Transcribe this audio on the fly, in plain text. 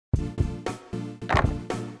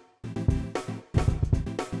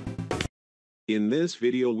In this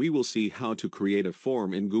video we will see how to create a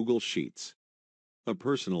form in Google Sheets. A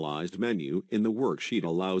personalized menu in the worksheet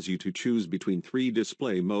allows you to choose between 3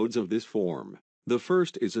 display modes of this form. The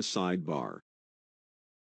first is a sidebar.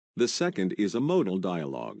 The second is a modal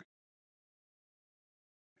dialog.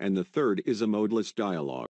 And the third is a modeless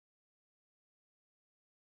dialog.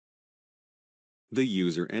 The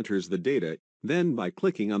user enters the data, then by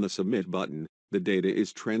clicking on the Submit button, the data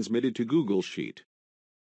is transmitted to Google Sheet.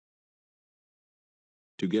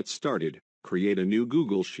 To get started, create a new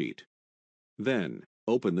Google Sheet. Then,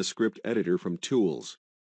 open the script editor from Tools.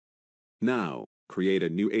 Now, create a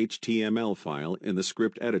new HTML file in the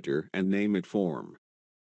script editor and name it Form.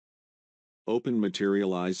 Open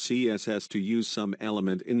Materialize CSS to use some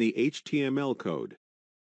element in the HTML code.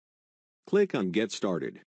 Click on Get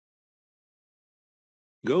Started.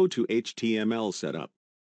 Go to HTML Setup.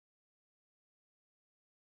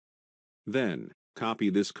 Then,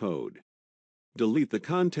 copy this code. Delete the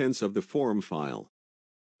contents of the form file.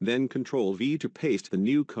 Then Ctrl-V to paste the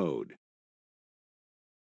new code.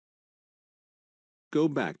 Go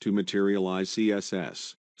back to Materialize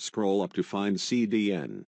CSS, scroll up to find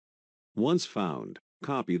CDN. Once found,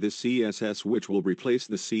 copy the CSS which will replace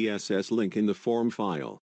the CSS link in the form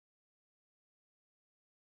file.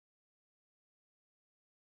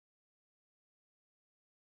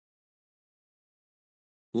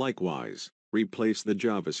 Likewise, replace the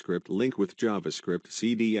JavaScript link with JavaScript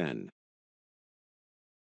CDN.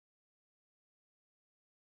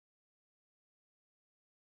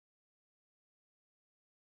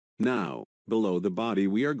 Now, below the body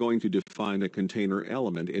we are going to define a container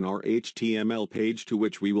element in our HTML page to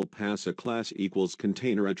which we will pass a class equals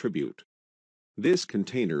container attribute. This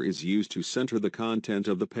container is used to center the content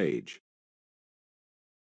of the page.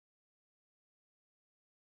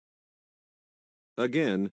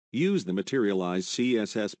 Again, use the Materialize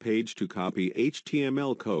CSS page to copy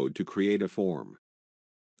HTML code to create a form.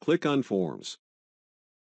 Click on Forms.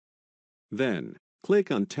 Then,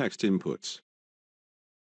 click on Text Inputs.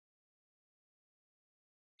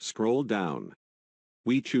 Scroll down.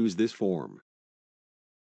 We choose this form.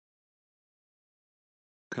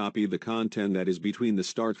 Copy the content that is between the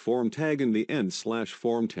Start Form tag and the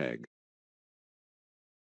End/Form tag.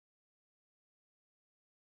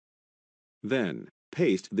 Then,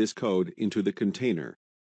 paste this code into the container.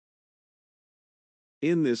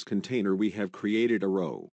 In this container we have created a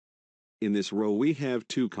row. In this row we have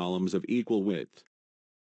 2 columns of equal width.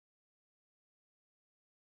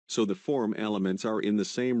 So the form elements are in the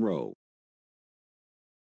same row.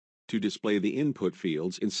 To display the input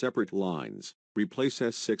fields in separate lines, replace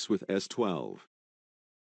S6 with S12.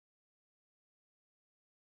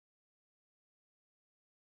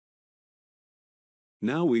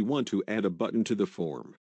 Now we want to add a button to the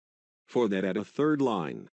form. For that, add a third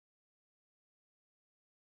line.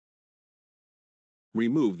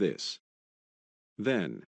 Remove this.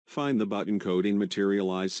 Then, find the button code in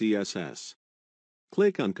Materialize CSS.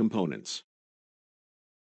 Click on Components.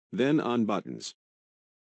 Then on Buttons.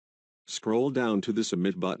 Scroll down to the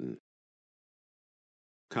Submit button.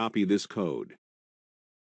 Copy this code.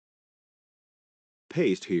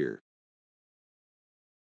 Paste here.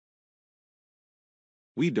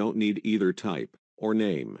 We don't need either type or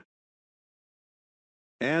name.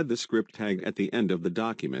 Add the script tag at the end of the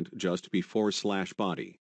document just before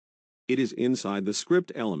 /body. It is inside the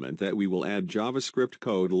script element that we will add JavaScript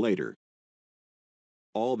code later.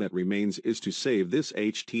 All that remains is to save this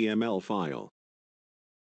HTML file.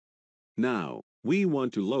 Now, we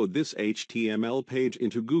want to load this HTML page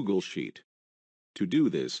into Google Sheet. To do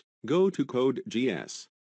this, go to Code.js.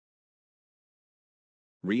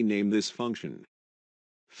 Rename this function.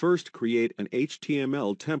 First, create an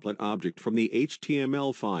HTML template object from the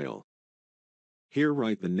HTML file. Here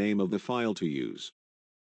write the name of the file to use.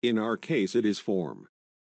 In our case it is form.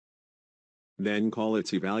 Then call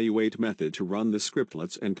its evaluate method to run the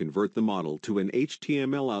scriptlets and convert the model to an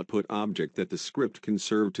HTML output object that the script can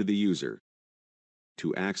serve to the user.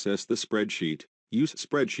 To access the spreadsheet, use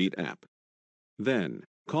Spreadsheet app. Then,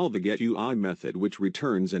 call the getUI method which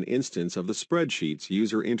returns an instance of the spreadsheet's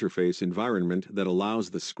user interface environment that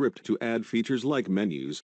allows the script to add features like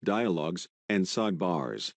menus, dialogues, and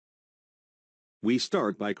sidebars. We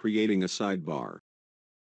start by creating a sidebar.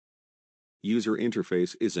 User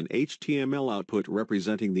interface is an HTML output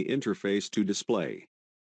representing the interface to display.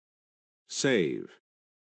 Save.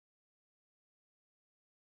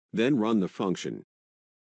 Then run the function.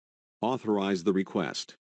 Authorize the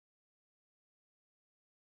request.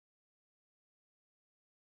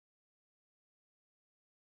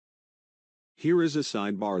 Here is a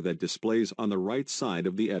sidebar that displays on the right side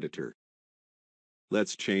of the editor.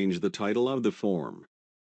 Let's change the title of the form.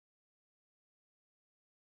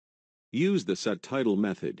 Use the setTitle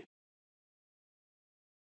method.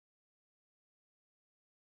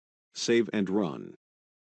 Save and run.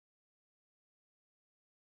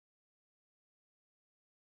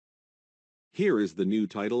 Here is the new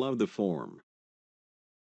title of the form.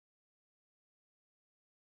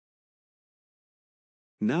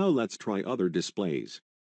 Now let's try other displays.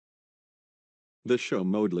 The Show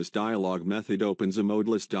Modeless Dialog method opens a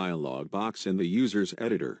modeless dialog box in the user's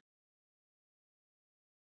editor.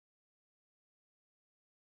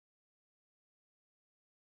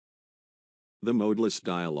 The modeless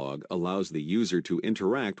dialog allows the user to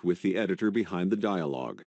interact with the editor behind the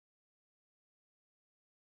dialog.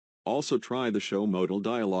 Also try the Show Modal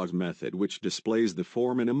Dialog method, which displays the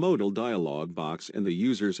form in a modal dialog box in the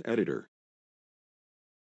user's editor.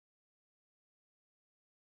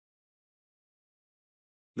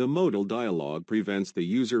 The modal dialog prevents the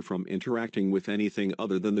user from interacting with anything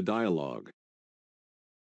other than the dialog.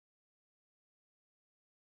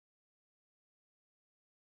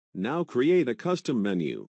 Now create a custom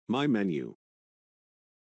menu, My Menu.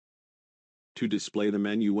 To display the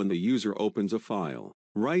menu when the user opens a file,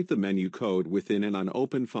 write the menu code within an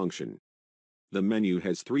unopened function. The menu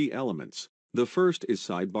has 3 elements. The first is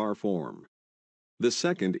Sidebar form. The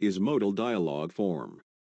second is Modal Dialog form.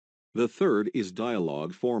 The third is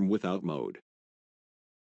Dialog form without mode.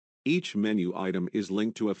 Each menu item is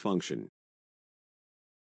linked to a function.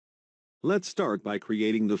 Let's start by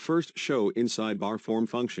creating the first Show in Sidebar form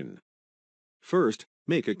function. First,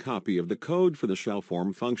 make a copy of the code for the Show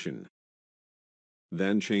form function.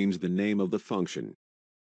 Then change the name of the function.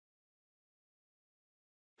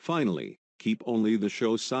 Finally, keep only the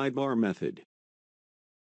Show Sidebar method.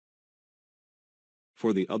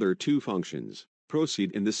 For the other 2 functions,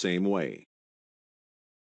 proceed in the same way.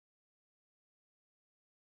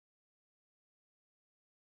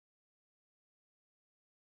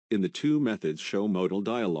 In the 2 methods Show Modal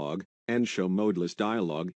Dialog and Show Modeless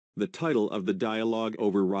Dialog, the title of the dialog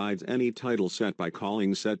overrides any title set by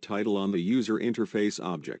calling setTitle on the user interface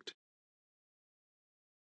object.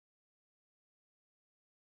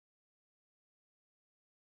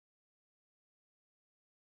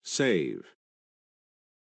 Save.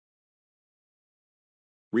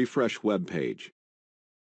 Refresh web page.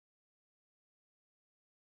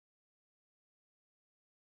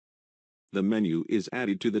 The menu is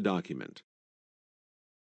added to the document.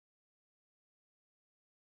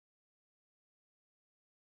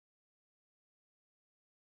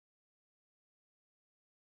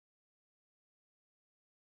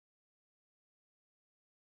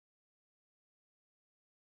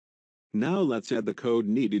 Now let's add the code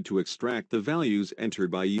needed to extract the values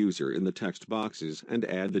entered by user in the text boxes and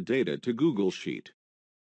add the data to Google Sheet.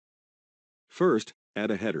 First,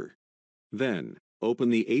 add a header. Then, open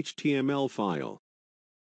the HTML file.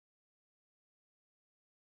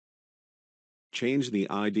 Change the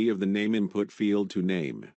ID of the name input field to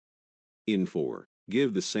name. In for,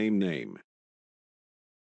 give the same name.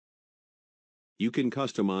 You can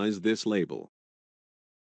customize this label.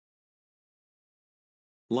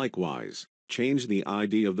 Likewise, change the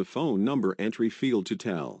ID of the phone number entry field to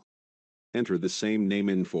tell. Enter the same name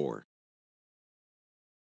in for.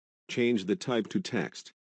 Change the type to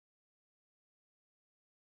text.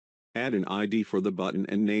 Add an ID for the button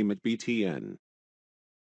and name it BTN.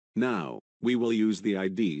 Now, we will use the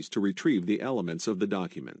IDs to retrieve the elements of the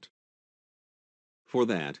document. For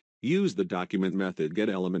that, use the document method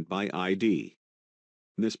getElementById.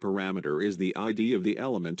 This parameter is the ID of the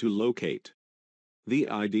element to locate. The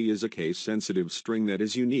ID is a case-sensitive string that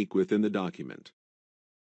is unique within the document.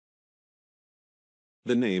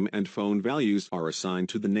 The name and phone values are assigned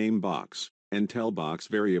to the name box and tell box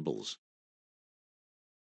variables.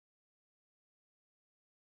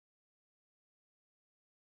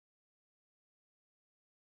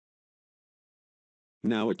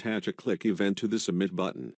 Now attach a click event to the Submit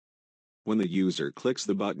button. When the user clicks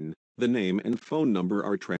the button, the name and phone number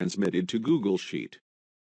are transmitted to Google Sheet.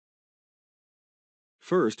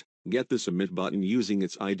 First, get the Submit button using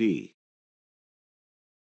its ID.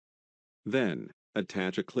 Then,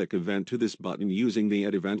 attach a click event to this button using the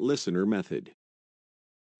addEventListener method.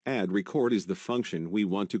 addRecord is the function we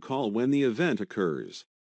want to call when the event occurs.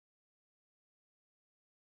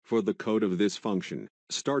 For the code of this function,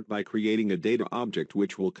 start by creating a data object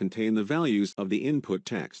which will contain the values of the input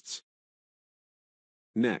texts.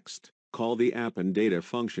 Next, call the appendData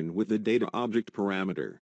function with the data object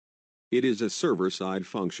parameter. It is a server-side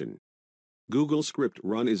function. Google Script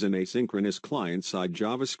Run is an asynchronous client-side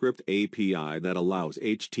JavaScript API that allows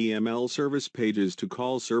HTML service pages to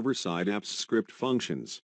call server-side apps script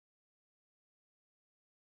functions.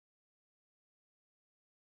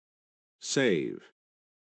 Save.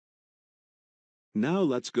 Now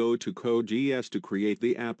let's go to Code.js to create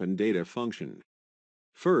the app and data function.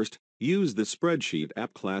 First, use the Spreadsheet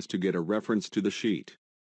app class to get a reference to the sheet.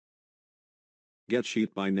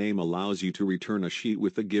 GetSheetByName allows you to return a sheet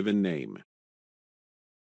with the given name.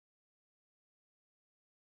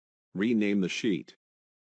 Rename the sheet.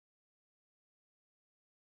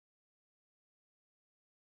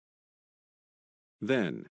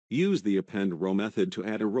 Then, use the append row method to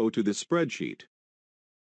add a row to the spreadsheet.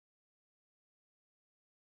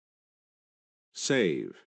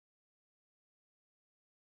 Save.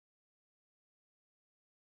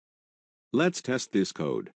 Let's test this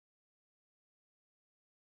code.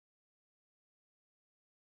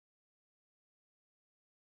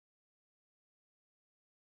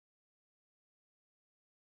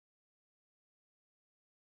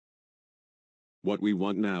 What we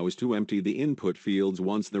want now is to empty the input fields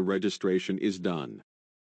once the registration is done.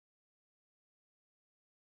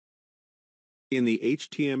 In the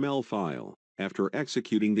HTML file, after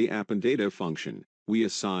executing the app and data function, we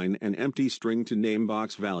assign an empty string to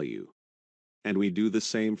namebox value. And we do the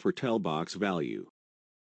same for tellbox value.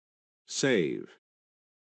 Save.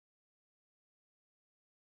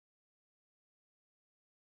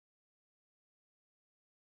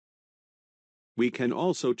 We can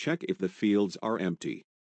also check if the fields are empty.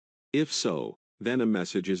 If so, then a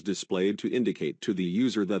message is displayed to indicate to the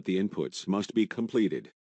user that the inputs must be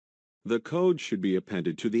completed. The code should be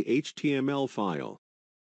appended to the HTML file.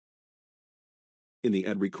 In the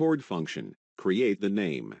addRecord function, create the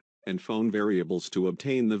name and phone variables to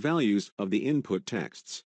obtain the values of the input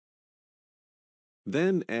texts.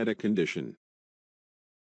 Then add a condition.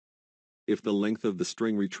 If the length of the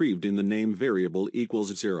string retrieved in the name variable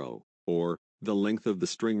equals 0, or the length of the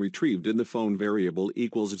string retrieved in the phone variable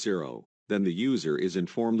equals 0, then the user is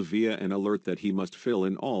informed via an alert that he must fill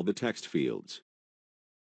in all the text fields.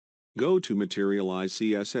 Go to Materialize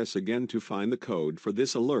CSS again to find the code for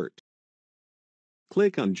this alert.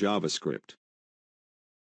 Click on JavaScript.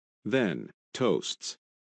 Then, Toasts.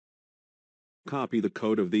 Copy the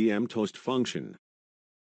code of the mToast function.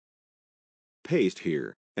 Paste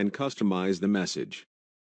here, and customize the message.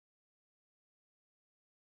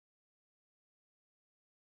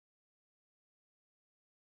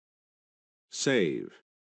 Save.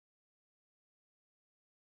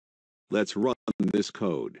 Let's run this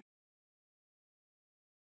code.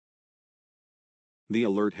 The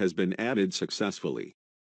alert has been added successfully.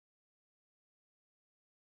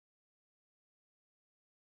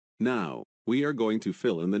 Now, we are going to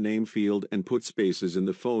fill in the name field and put spaces in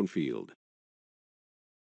the phone field.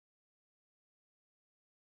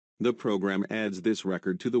 The program adds this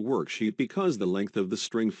record to the worksheet because the length of the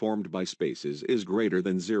string formed by spaces is greater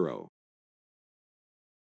than 0.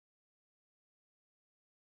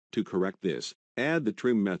 To correct this, add the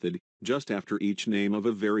trim method just after each name of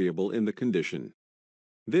a variable in the condition.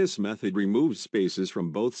 This method removes spaces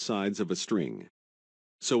from both sides of a string.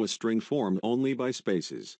 So a string formed only by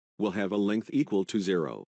spaces will have a length equal to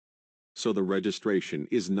 0. So the registration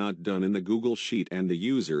is not done in the Google Sheet and the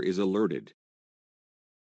user is alerted.